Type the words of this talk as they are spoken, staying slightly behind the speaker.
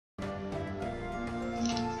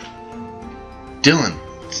Dylan,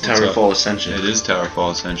 it's Towerfall Ascension. It is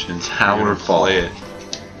Towerfall Ascension. Towerfall. Play it.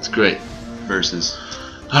 It's great. Versus.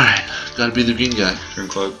 Alright, gotta be the green guy. Turn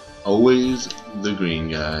club. Always the green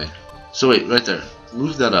guy. So wait, right there.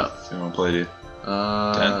 Move that up. So you wanna play, dude?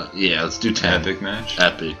 10? Yeah, let's do 10. Epic match?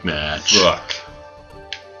 Epic match. Fuck.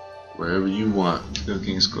 Wherever you want. Let's go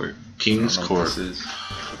King's Court. King's Court.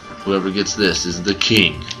 Whoever gets this is the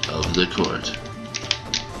king of the court.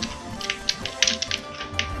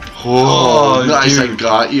 Oh, nice, dude. I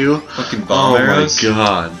got you. Fucking bomb arrows. Oh my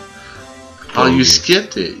god. Oh, you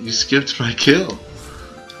skipped it. You skipped my kill.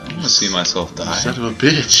 I don't want to see myself die. Son of a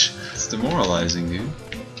bitch. It's demoralizing, dude.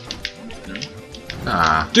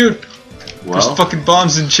 Ah. Dude, well, there's fucking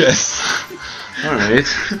bombs in chests. Alright.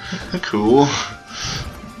 Cool.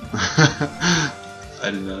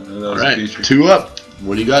 I did not know that was a feature. 2 up.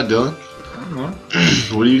 What do you got, Dylan? I don't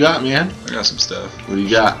know. What do you got, man? I got some stuff. What do you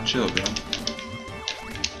got? Chill, bro.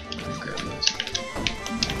 Grab this.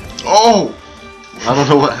 Oh! I don't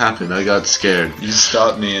know what happened. I got scared. You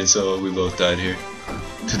stopped me, and so we both died here.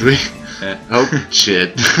 Did we? Yeah. Oh,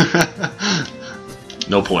 shit.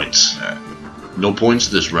 No points. Alright. No points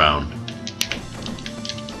this round.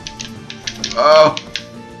 Oh!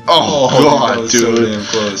 Oh, god, that was dude. So damn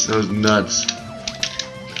close. That was nuts.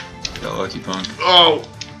 Got lucky, punk. Oh!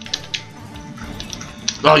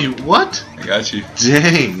 Oh, you what? I got you.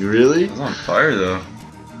 Dang, really? I was on fire, though.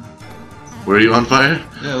 Were you on fire?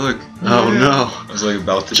 Yeah, look. Oh, yeah. No. I was like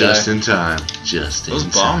about to Just die. in time. Just in time.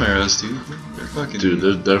 Those bomb arrows, dude. They're fucking...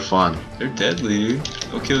 Dude, they're fun. They're deadly, dude.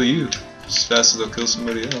 They'll kill you. Just as fast as they'll kill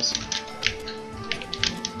somebody else.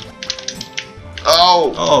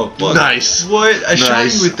 Oh! Oh, what? Nice. What? I shot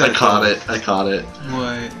Nice. you with that. I caught it. I caught it.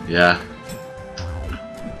 What? Yeah.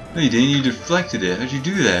 No, you didn't. You deflected it. How'd you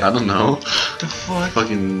do that? I don't know. The fuck?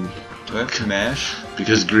 Fucking... Do I have to mash?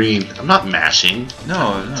 Because green. I'm not mashing.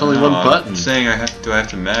 No, It's only one button. I'm saying do I have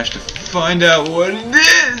to mash to find out what it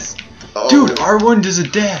is? Oh. Dude, R1 does a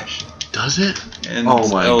dash. Does it? And Oh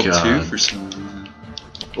my L2 god. for some reason.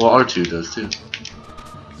 Well, R2 does too.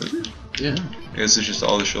 Does it? Yeah. I guess it's just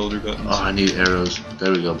all the shoulder buttons. Oh, I need arrows.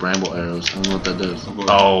 There we go. Bramble arrows. I don't know what that does. Oh, boy.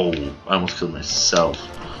 Oh, I almost killed myself.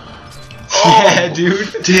 Yeah, dude.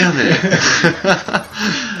 Damn it.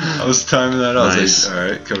 I was timing that. I was Nice. like,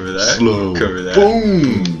 alright, cover that. Slow. Cover that.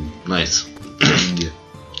 Boom. Nice.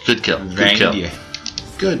 Good kill. Good kill. Yeah.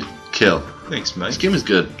 Good kill. Thanks, Mike. This game is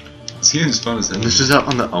good. This game is fun as hell. And this is out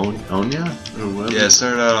on the Onya? Or whatever? Yeah, it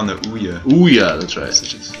started out on the Ouya. Ouya, that's right.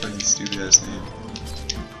 Such a fucking stupid ass name.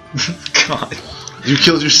 God. You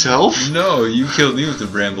killed yourself? No, you killed me with the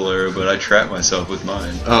bramble arrow, but I trapped myself with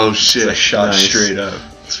mine. Oh shit. I shot Nice. straight up.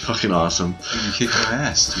 It's fucking awesome. Dude, you kicked my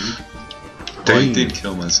ass, dude. Dang. Well, I did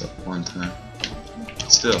kill myself one time.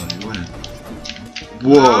 Still, you're winning.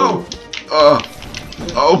 Whoa.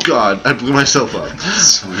 Oh god, I blew myself up.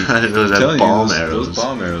 Sweet. I didn't know that Telling bomb you, arrows. Those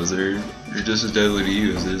bomb arrows, they're just as deadly to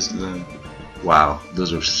you as it is to them. Wow,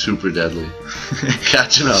 those are super deadly.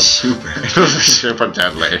 Catching up. Super. Those are super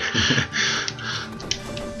deadly.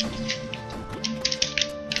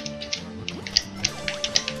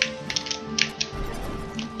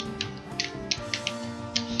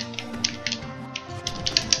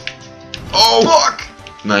 Oh! Fuck!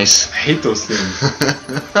 Nice. I hate those things.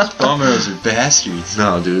 Those bomb arrows are bastards.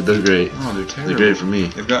 No, dude, they're great. Oh, they're terrible. They're great for me.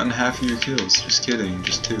 They've gotten half of your kills. Just kidding,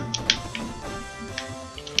 just 2.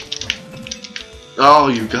 Oh,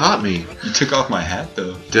 you got me. You took off my hat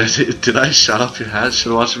though. Did I shut off your hat? Should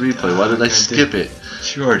have watched the replay. Why did I skip it?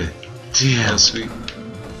 Sure did. Damn. Oh, sweet.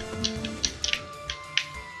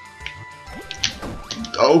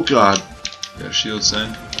 Oh god. You got a shield,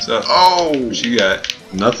 son. What's up? Oh! What you got?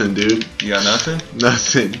 Nothing, dude. You got nothing?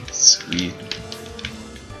 Nothing. Sweet.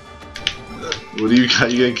 What do you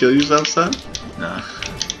got? You gonna kill yourself, son? Nah.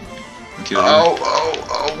 I'm killing you.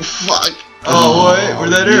 Oh, fuck. Oh, what?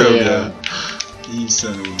 Where'd that arrow yeah. go? You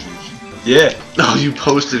son of a bitch. Yeah. Oh, you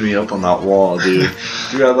posted me up on that wall, dude.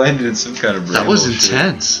 Dude, I landed in some kind of bramble That was shit.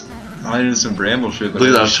 intense. I landed in some bramble shit. But Look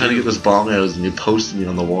at that, I was trying to get those bomb arrows and you posted me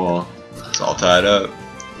on the wall. It's all tied up.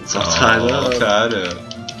 It's all tied up. Tied up.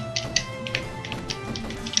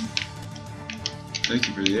 Thank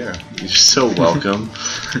you for the arrow. You're so welcome.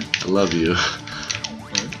 I love you.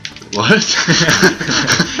 What?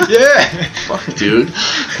 Yeah! Fuck, dude.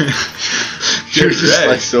 You're just right.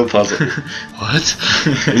 like so puzzled.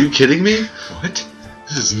 What? Are you kidding me? What?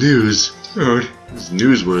 This is news. Dude. This is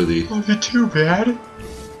newsworthy. Was it too bad?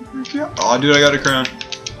 Oh, dude, I got a crown.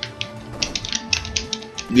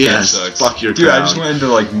 Yes, That sucks. fuck your dude, crown. I just went into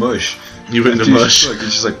like mush. You went into Dude, mush. Look,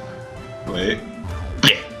 it's just like, wait.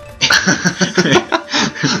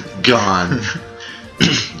 Gone.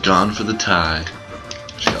 Gone for the tie.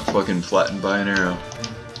 Just got fucking flattened by an arrow.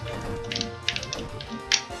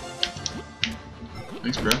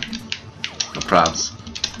 Thanks, bro. No props.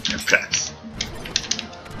 No props.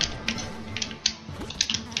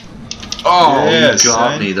 Oh, yeah, you got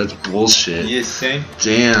son. me. That's bullshit. Yes, son.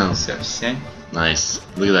 Damn. What's up, son? Nice.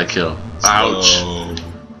 Look at that kill. Ouch. Oh.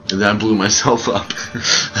 And then I blew myself up.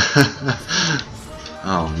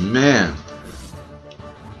 Oh, man.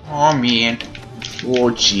 Oh, man. Oh,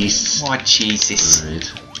 jeez. Oh, Jesus.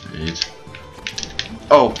 Alright.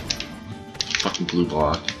 Oh. Fucking blue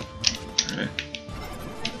block. Alright.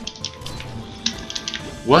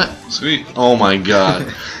 What? Sweet. Oh my god.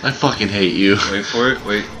 I fucking hate you. Wait for it.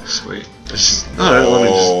 Wait. Just wait. Alright, let me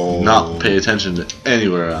just not pay attention to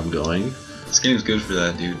anywhere I'm going. This game's good for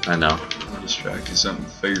that, dude. I know. Distracted something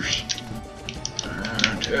fierce.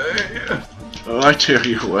 I tell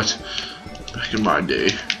you what. Back in my day,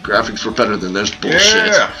 graphics were better than this bullshit.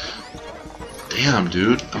 Yeah. Damn,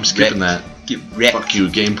 dude. I'm skipping that. Get wrecked. Fuck you,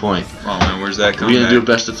 game point. Oh man, where's that Are comeback? we gonna do a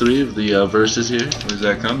best of 3 of the verses here? Where's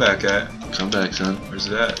that comeback at? Come back, son. Where's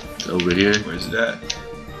it at? It's over here. Where's it at?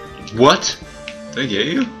 What? Did I get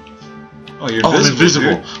you? Oh, you're Oh, I'm invisible.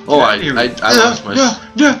 invisible. Dude. Oh, Get I lost my.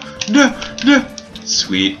 No.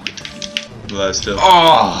 Sweet. Well, still.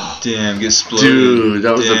 Oh, Damn, get exploded. dude,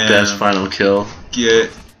 that was the Damn. best final kill. Get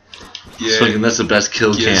Fucking, that's the best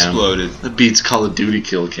kill get cam. exploded. That beats Call of Duty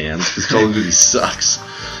kill cams because Call of Duty sucks.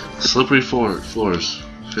 Slippery floors.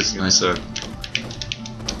 Fits nice. Suck.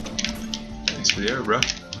 Thanks for the air, bro.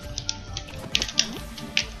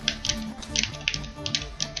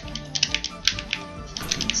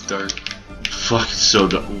 It's dark. Fuck, it's so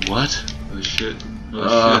dark. What? Holy shit. Holy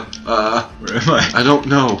shit. Where am I? I don't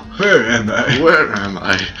know. Where am I? Where am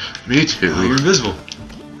I? Me too. Oh, we're invisible.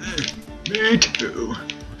 Me too.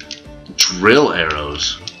 Drill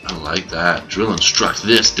arrows. I like that. Drill instruct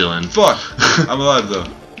this, Dylan. Fuck. I'm alive though,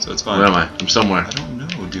 so it's fine. Where am I? I'm somewhere. I don't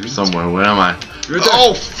know, dude. Somewhere. Where am I? You're right there.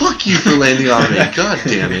 Oh, fuck you for landing on me. God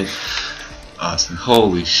damn it. Awesome.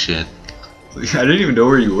 Holy shit. I didn't even know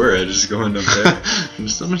where you were. I just going up there. I'm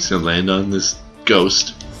just gonna land on this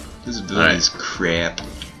ghost. This ability is crap.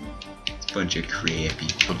 It's a bunch of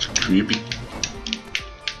crappy. Bunch of creepy.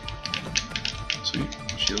 Sweet.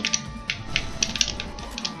 Shield.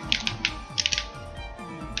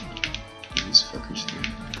 These fuckers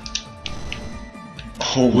here.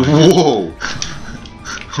 Oh my. Whoa.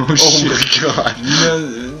 Oh shit. my god.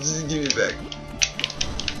 No, just give me back.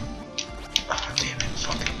 Oh damn it.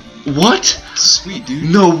 Fuck it. What? Sweet, dude.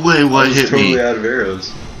 No way. Why I was hit totally me? out of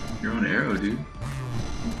arrows. You're on arrow, dude.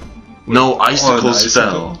 No, icicles an icicle?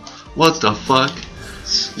 fell. What the fuck?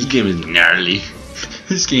 This game is gnarly.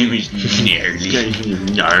 This game is This gnarly. game is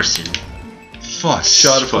narson. Fuck,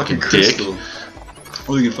 shot a fucking dick. crystal.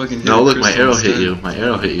 Oh, you fucking hit No, a look, my crystal arrow instead. hit you. My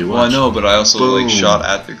arrow hit you. Well, I Watch. know, but I also Boom. like shot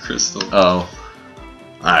at the crystal. Oh.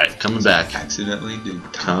 Alright, coming back. Accidentally did.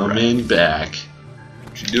 Coming back.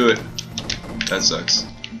 You do it. That sucks.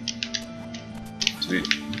 Sweet.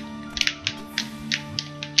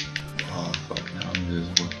 Oh fuck, now I'm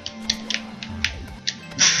invisible.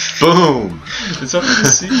 Boom! It's hard to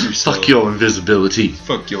see yourself. Fuck your invisibility.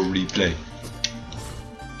 Fuck your replay.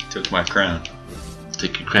 Took my crown.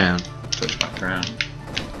 Take your crown. Touch my crown.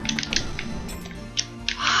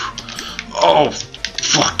 Oh,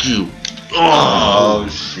 fuck you. Oh,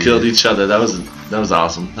 shit. Killed each other. That was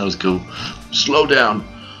awesome. That was cool. Slow down.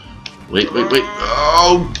 Wait.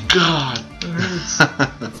 Oh god. That hurts.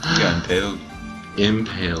 You got impaled.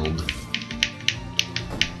 Impaled.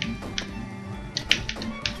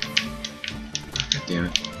 God damn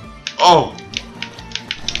it. Oh.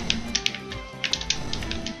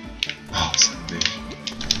 Oh, son of a bitch.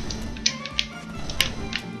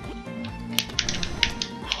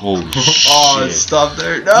 Holy Oh, it shit. stopped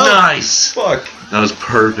there. No! Nice. Fuck. That was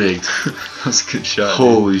perfect. That was a good shot.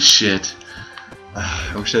 Holy shit.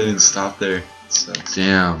 I wish I didn't stop there. It sucks.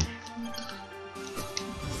 Damn.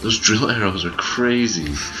 Those drill arrows are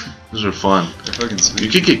crazy. Those are fun. They're fucking sweet. You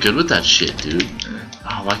could get good with that shit, dude. Yeah.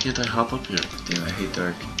 Oh, why can't I hop up here? Damn, I hate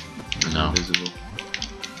dark. I know. Invisible.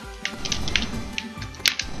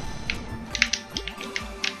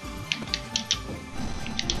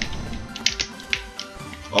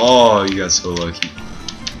 Oh, you got so lucky.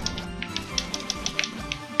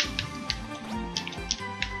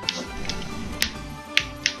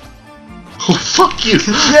 Oh, fuck you!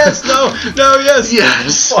 Yes, no, yes!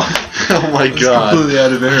 Yes! Fuck. Oh my I was god. completely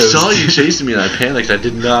out of I arrows. saw you chasing me and I panicked. I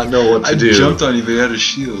did not know what to I do. jumped on you, but you had a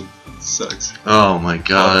shield. It sucks. Oh my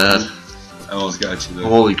god. I almost got you though.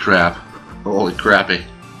 Holy crap. Holy crappy.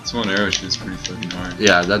 This one arrow shit is pretty fucking hard.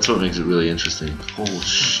 Yeah, that's what makes it really interesting. Oh,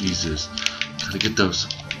 Jesus. Gotta get those.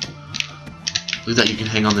 Look at that, you can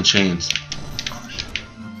hang on the chains. Oh, shit.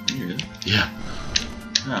 You really? Yeah.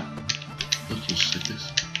 Yeah. Look, you just like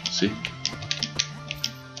this. See?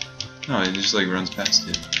 No, it just like runs past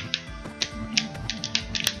it.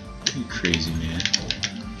 You crazy man.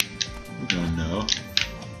 You don't know.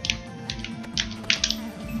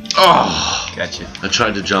 Oh! Gotcha. I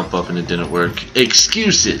tried to jump up and it didn't work.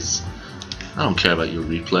 Excuses! I don't care about your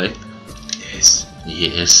replay. Yes.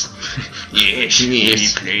 Yes. Yes.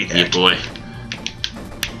 Yes. Replay that. Yeah, boy.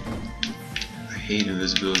 I hate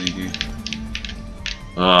invisibility, dude.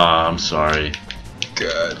 Oh, I'm sorry.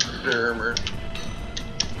 God damn it.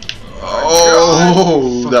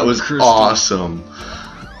 Oh, God. that was Crystal. awesome.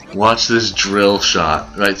 Watch this drill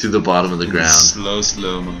shot right through the bottom of the ground.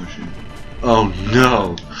 Slow motion. Oh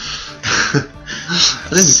no. I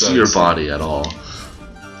didn't see your body at all.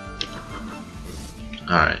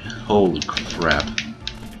 Alright, holy crap.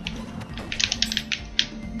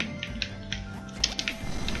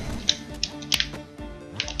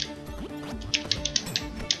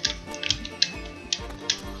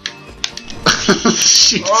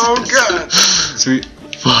 Jesus. Oh god! Sweet.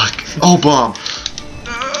 Fuck. Oh, bomb.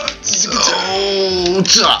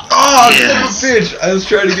 Oh, yes. son of a bitch! I was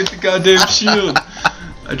trying to get the goddamn shield.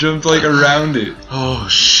 I jumped like around it. Oh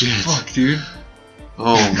shit. Fuck, dude.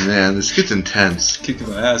 Oh man, this gets intense. Kicking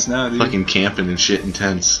my ass now, dude. Fucking camping and shit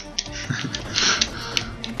intense.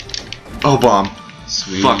 Oh, bomb.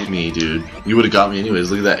 Sweet. Fuck me, dude. You would have got me anyways.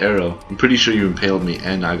 Look at that arrow. I'm pretty sure you impaled me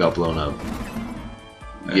and I got blown up.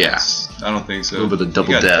 Yes. I don't think so. A little bit of double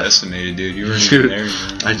you got death. decimated, dude. You weren't Dude, even there.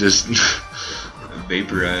 Man. I just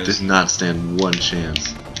Vaporized. did not stand one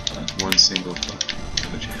chance. Not one single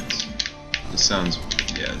fucking chance. This sounds,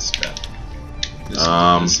 yeah, it's bad.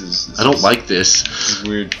 This is I don't like this. This is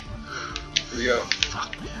weird. Here we go.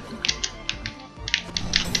 Fuck, man.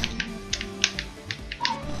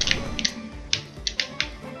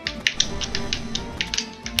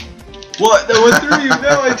 What? That went through you.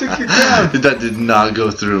 No, I took your crown. That did not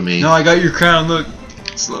go through me. No, I got your crown. Look.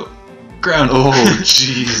 Slow. Crown. Oh,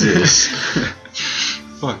 Jesus.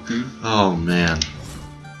 Fuck, dude. Oh, man.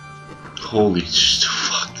 Holy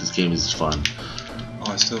fuck, this game is fun.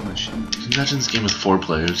 Oh, I still have my shit. Can you imagine this game with 4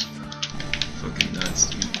 players? Fucking nuts,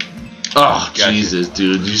 dude. Oh, Gotcha. Jesus,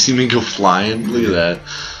 dude. Did you see me go flying? Look at that.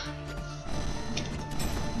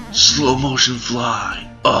 Slow motion fly.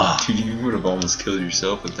 Oh. Dude, you would have almost killed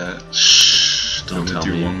yourself with that. Shh. Don't I'm gonna tell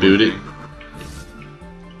do me. one more Boot it.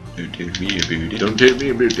 thing. Don't tell me about it. Don't tell me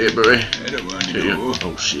about that, boy. I don't want to Here you know. go.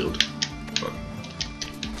 Oh, shield. Fuck.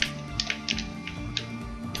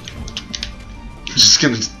 Just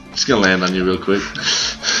gonna land on you real quick.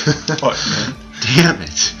 Fuck, man. Damn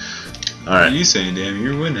it. What are Alright. you saying, damn?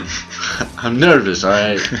 You're winning. I'm nervous,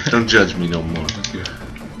 alright? Don't judge me no more. Okay.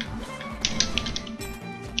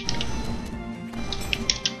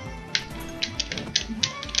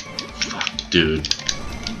 Fuck, dude.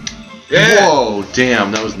 Yeah. Whoa,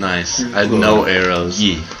 damn, that was nice. I had no arrows.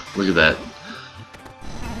 Yeah. Look at that.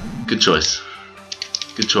 Good choice.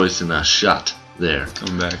 Good choice in that shot there.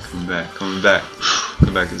 Come back, come back, come back.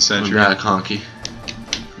 Come back to the Coming century. back, honky.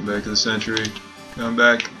 Come back to the century. Come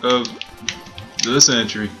back of the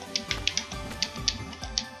century.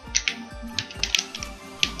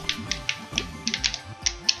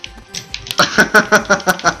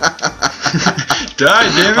 Die,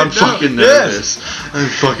 damn it! I'm no. fucking nervous. I'm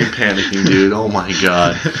fucking panicking, dude. Oh my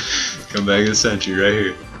god. Come back to the century, right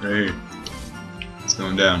here. Right here. It's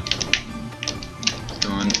going down. It's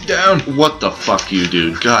going down. What the fuck, you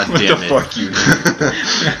dude? God What damn the it. fuck, you?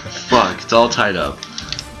 Fuck, it's all tied up.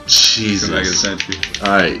 Jesus. Come back to the century.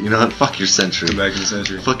 Alright, you know what? Fuck your century. Come back to the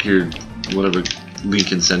century. Fuck your whatever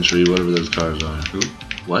Lincoln Century, whatever those cars are. Who?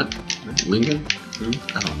 What? Lincoln? Who?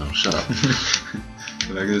 I don't know. Shut up.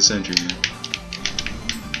 Come back to the century, man.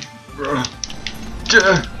 Bro.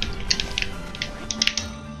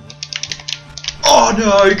 Oh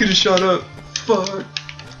no, you could have shot up. Fuck.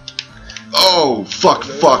 Oh, fuck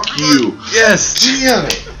you. Yes. Damn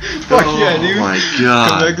it. Fuck yeah, dude. Oh my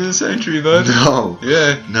Come back god. to the century, bud. No.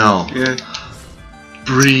 Yeah. No. Yeah.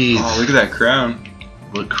 Breathe. Oh, look at that crown.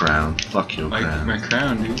 What crown? Fuck your crown. My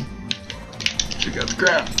crown, dude. Check out the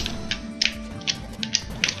crown.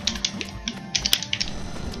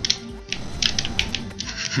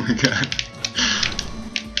 Oh my god.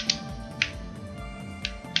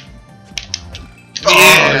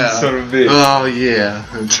 Yeah. Son of a bitch. Oh yeah.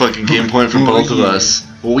 It's fucking game point for Oh, both of yeah. us.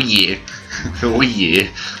 Oh yeah. Oh yeah.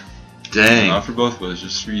 Dang. Not for both of us,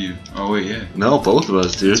 just for you. Oh wait, yeah. No, both of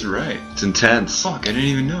us, dude. That's right. It's intense. Fuck, I didn't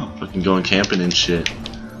even know. Fucking going camping and shit.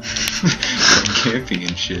 Camping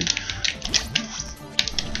and shit.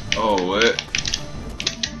 Oh, what?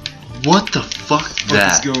 What the fuck?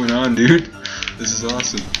 What's going on, dude? This is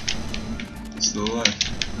awesome. It's the left.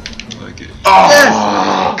 I like it.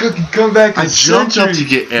 Oh! Yes! Come back to I jumped up to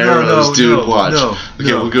get arrows, dude. Watch.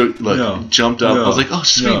 Okay, we'll go. Look, jumped up. I was like, oh,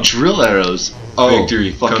 sweet, drill arrows. Oh,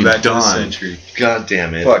 victory! Fucking Come back to the done. century. God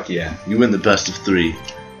damn it! Fuck yeah! You win the best of 3.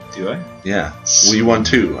 Do I? Yeah. Well, you won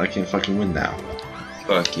 2. I can't fucking win now.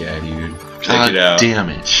 Fuck yeah, dude. Check God it out. damn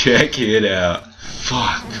it! Check it out.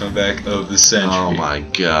 Fuck. Comeback of the century. Oh my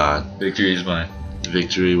god. Victory is mine.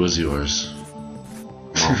 Victory was yours.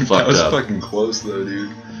 All fucked that was up. fucking close though,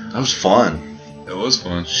 dude. That was fun. That was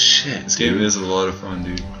fun. Shit. This game is a lot of fun,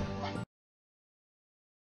 dude.